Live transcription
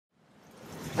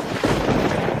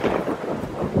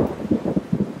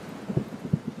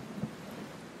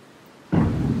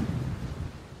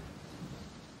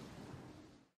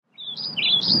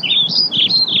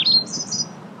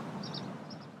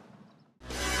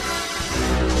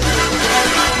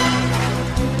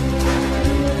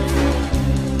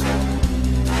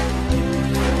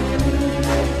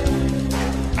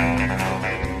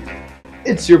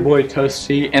It's your boy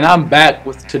Toasty, and I'm back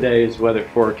with today's weather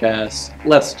forecast.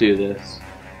 Let's do this.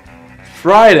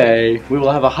 Friday, we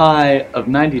will have a high of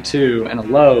 92 and a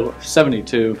low of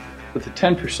 72 with a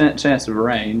 10% chance of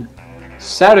rain.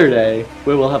 Saturday,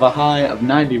 we will have a high of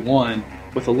 91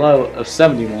 with a low of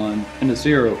 71 and a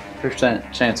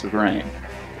 0% chance of rain.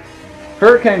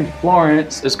 Hurricane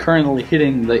Florence is currently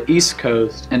hitting the East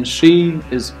Coast, and she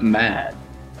is mad.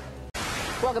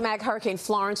 Welcome back. Hurricane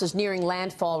Florence is nearing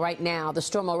landfall right now. The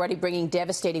storm already bringing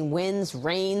devastating winds,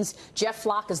 rains. Jeff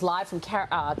Flock is live from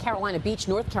Carolina Beach,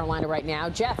 North Carolina right now.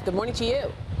 Jeff, good morning to you.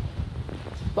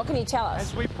 What can you tell us?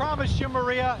 As we promised you,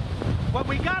 Maria, when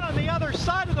we got on the other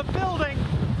side of the building,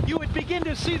 you would begin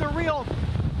to see the real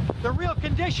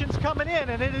conditions coming in,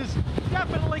 and it is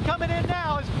definitely coming in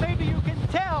now, as maybe you can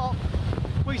tell.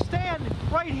 We stand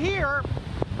right here,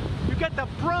 you get the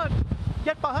brunt,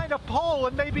 get behind a pole,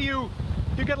 and maybe you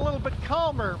get a little bit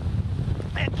calmer.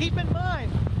 And keep in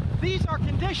mind, these are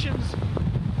conditions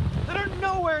that are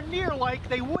nowhere near like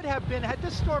they would have been had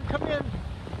this storm come in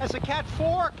as a Cat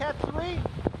 4, Cat 3.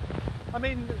 I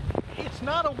mean, it's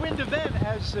not a wind event,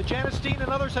 as Janice Dean and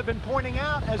others have been pointing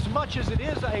out, as much as it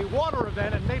is a water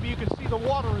event, and maybe you can see the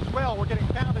water as well. We're getting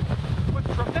pounded with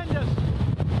tremendous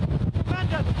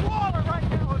water right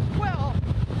now as well,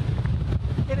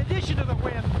 in addition to the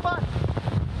wind. But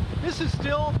this is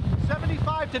still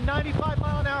 75 to 95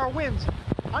 mile an hour winds.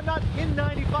 I'm not in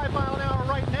 95 mile an hour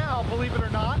right now, believe it or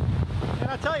not. And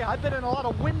I tell you, I've been in a lot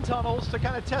of wind tunnels to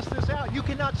kind of test this out. You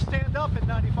cannot stand up at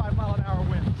 95 mile an hour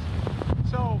winds.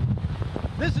 So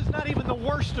this is not even the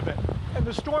worst of it. And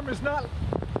the storm is not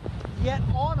yet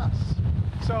on us.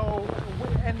 So,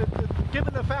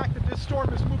 given the fact that this storm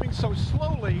is moving so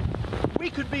slowly, we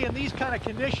could be in these kind of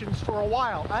conditions for a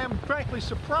while. I am frankly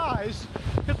surprised,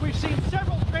 because we've seen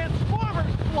several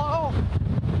transformers blow,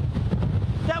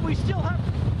 that we still have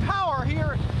power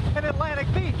here in Atlantic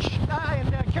Beach,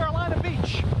 in Carolina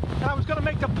Beach. And I was going to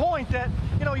make the point that,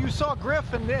 you know, you saw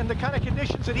Griff and the kind of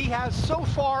conditions that he has so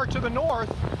far to the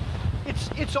north.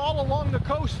 It's all along the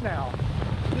coast now.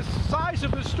 The size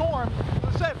of the storm,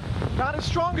 as I said, not as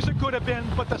strong as it could have been,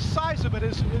 but the size of it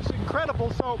is incredible.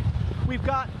 So we've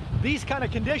got these kind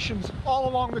of conditions all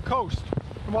along the coast.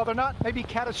 And while they're not maybe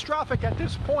catastrophic at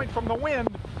this point from the wind,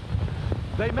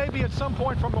 they may be at some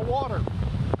point from the water.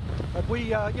 But we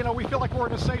feel like we're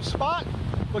in a safe spot.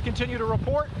 We'll continue to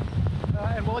report,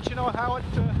 and we'll let you know how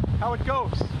it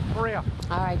goes. Maria.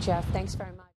 All right, Jeff. Thanks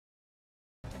very much.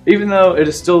 Even though it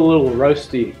is still a little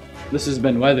roasty, this has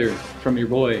been weather from your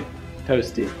boy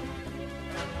Toasty.